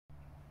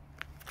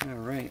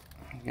Alright,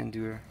 I'm gonna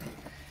do a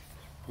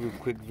real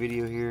quick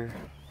video here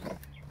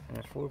on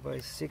a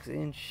 4x6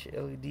 inch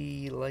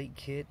LED light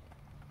kit.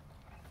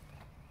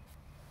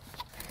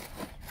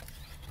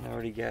 I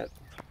already got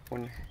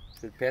one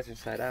to the passenger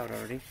side out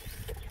already,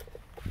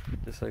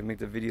 just so I can make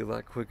the video a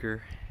lot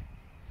quicker.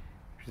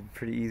 It's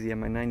pretty easy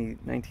on my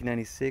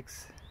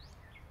 1996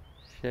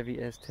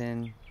 Chevy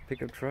S-10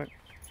 pickup truck.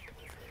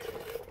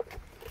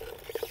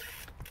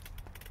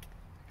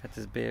 Got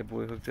this bad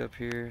boy hooked up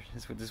here.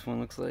 That's what this one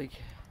looks like.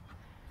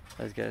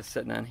 I just got it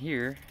sitting on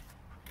here,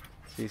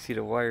 so you see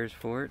the wires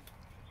for it.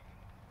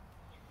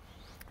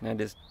 And I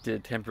just did a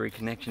temporary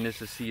connection just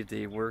to see if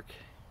they work,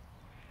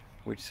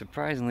 which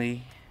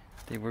surprisingly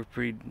they work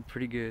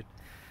pretty good.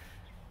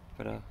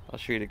 But I'll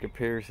show you the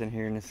comparison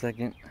here in a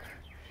second.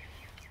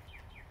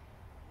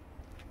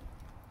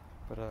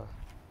 But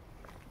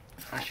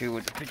I'll show you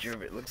what the picture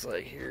of it looks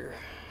like here.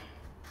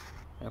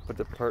 I'll put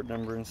the part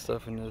number and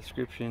stuff in the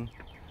description.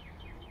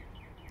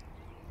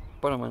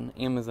 Bought them on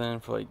Amazon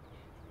for like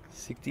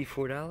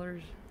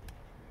 $64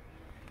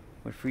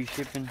 with free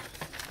shipping.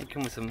 They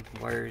come with some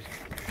wires,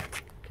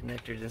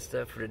 connectors and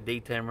stuff for the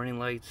daytime running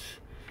lights,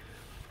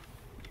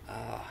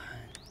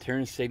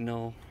 turn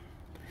signal.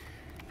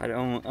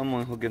 I'm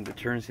gonna hook up the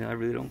turn signal. I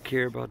really don't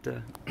care about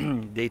the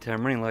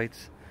daytime running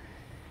lights.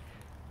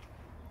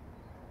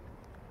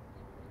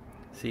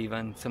 See,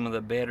 on some of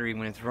the battery,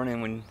 when it's running,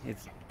 when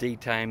it's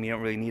daytime, you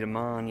don't really need them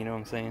on, you know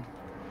what I'm saying?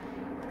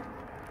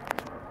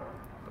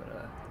 But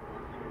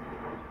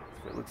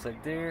that's what it looks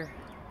like there.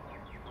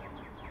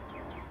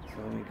 So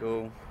let me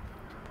go.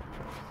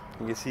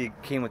 You can see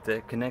it came with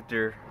the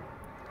connector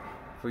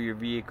for your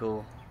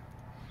vehicle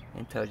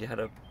and tells you how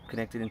to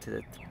connect it into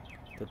the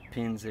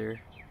pins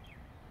there.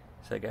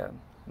 So I got,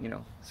 you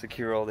know,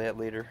 secure all that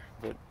later.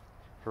 But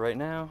for right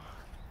now,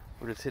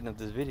 we're just hitting up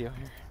this video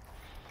here.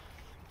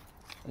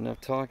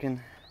 Enough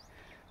talking.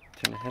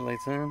 Turn the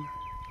headlights on.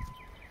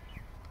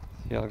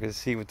 So y'all can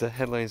see what the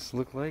headlights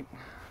look like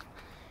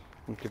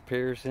in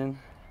comparison.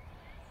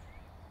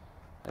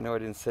 I know I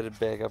didn't set it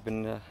back up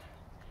in the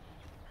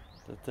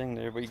thing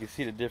there, but you can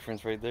see the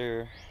difference right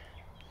there.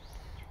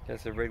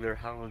 That's a regular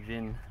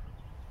halogen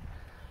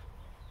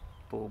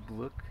bulb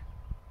look,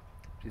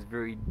 which is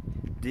very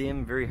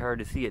dim, very hard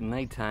to see at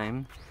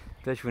nighttime,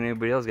 especially when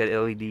everybody else got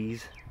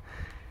LEDs.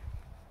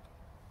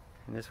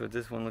 And that's what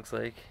this one looks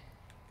like.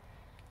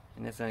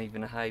 And that's not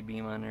even a high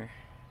beam on there.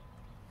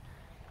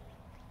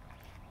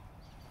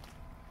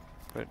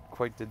 But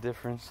quite the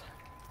difference.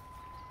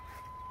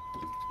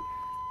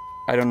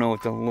 I don't know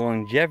what the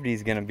longevity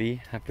is gonna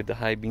be. I put the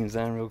high beams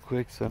on real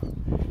quick, so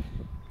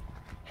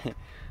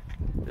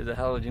there's a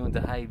halogen with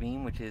the high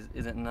beam, which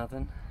isn't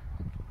nothing.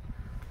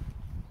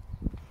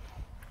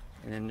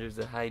 And then there's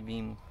the high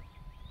beam,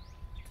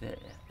 the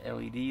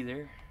LED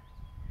there.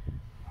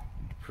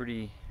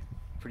 Pretty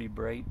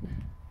bright.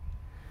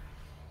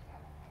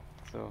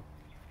 So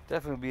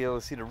definitely be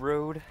able to see the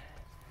road.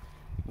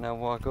 And I'll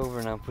walk over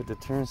and I'll put the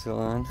turn signal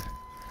on.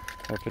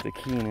 I'll put the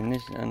key in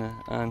ignition on the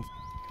on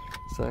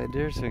side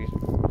there, so you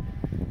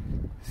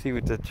can see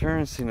what the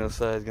turn signal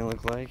side is gonna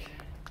look like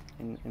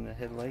in the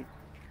headlight.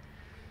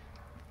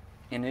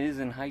 And it is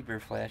in hyper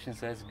flashing,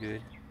 so that's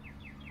good.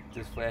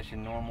 Just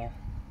flashing normal.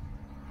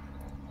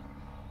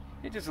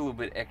 It's just a little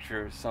bit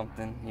extra or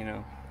something, you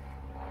know.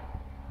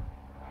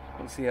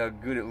 We'll see how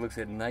good it looks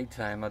at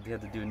nighttime. I'll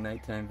have to do a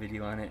nighttime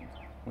video on it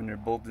when they're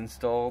both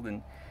installed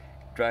and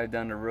drive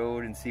down the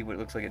road and see what it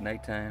looks like at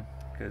nighttime,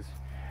 because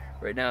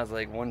right now it's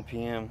like 1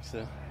 p.m.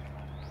 so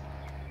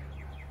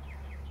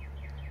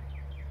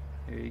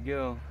there you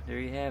go, there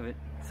you have it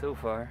so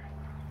far.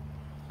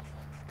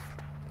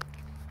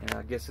 And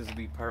I guess this will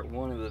be part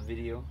 1 of the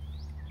video.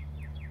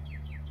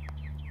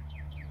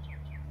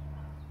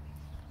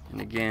 And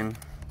again,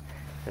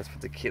 that's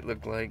what the kit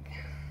looked like.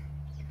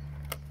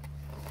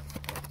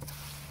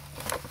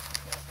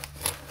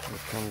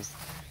 It comes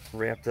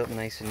wrapped up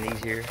nice and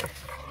neat here.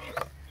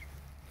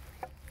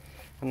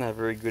 I'm not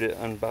very good at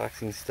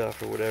unboxing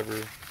stuff or whatever.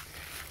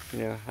 You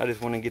know, I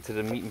just want to get to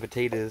the meat and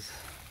potatoes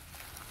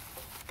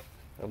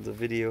of the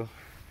video.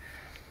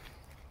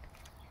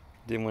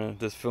 Didn't want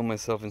to just film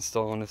myself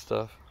installing this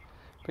stuff.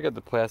 I got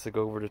the plastic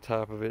over the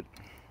top of it.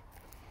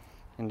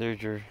 And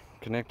there's your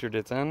connector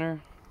that's on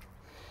there.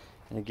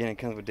 And again, it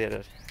comes with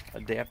that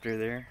adapter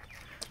there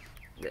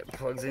that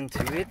plugs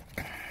into it.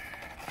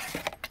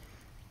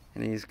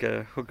 And then you just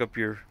gotta hook up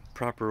your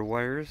proper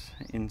wires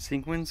in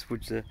sequence,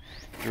 which the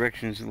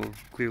directions will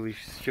clearly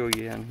show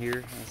you on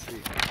here. Let's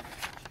see.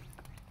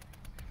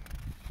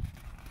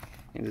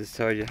 And just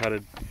tell you how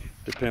to,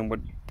 depending on what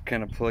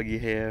kind of plug you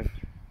have,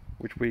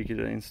 which way you can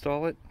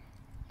install it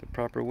the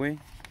proper way.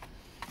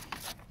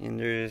 And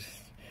there's,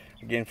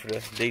 again, for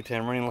the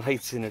daytime running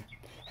lights and a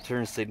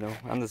turn signal.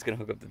 I'm just gonna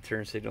hook up the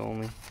turn signal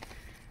only.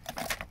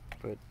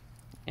 But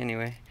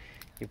anyway,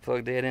 you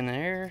plug that in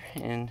there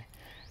and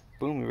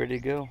boom, you're ready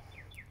to go.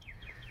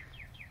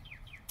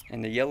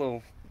 And the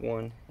yellow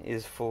one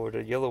is for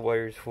the yellow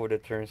wires for the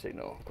turn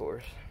signal, of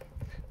course.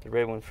 The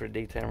red one for the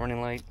daytime running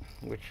light,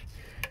 which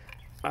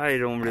I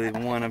don't really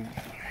want to.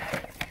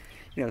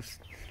 you know,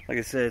 like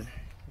I said,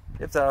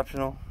 it's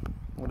optional,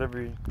 whatever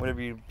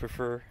you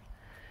prefer.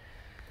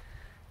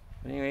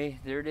 But anyway,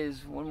 there it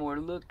is, one more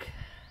look,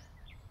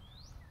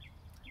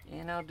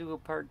 and I'll do a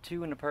part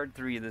 2 and a part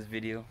 3 of this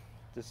video,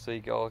 just so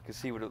you all can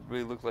see what it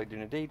really looks like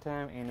during the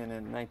daytime and then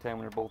at nighttime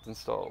when they're both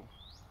installed.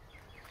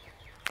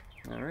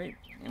 Alright,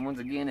 and once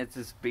again, it's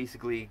just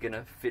basically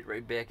gonna fit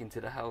right back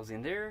into the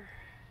housing there,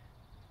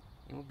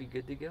 and we'll be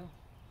good to go.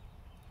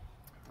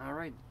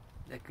 Alright,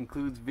 that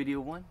concludes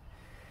video 1,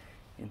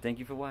 and thank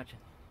you for watching.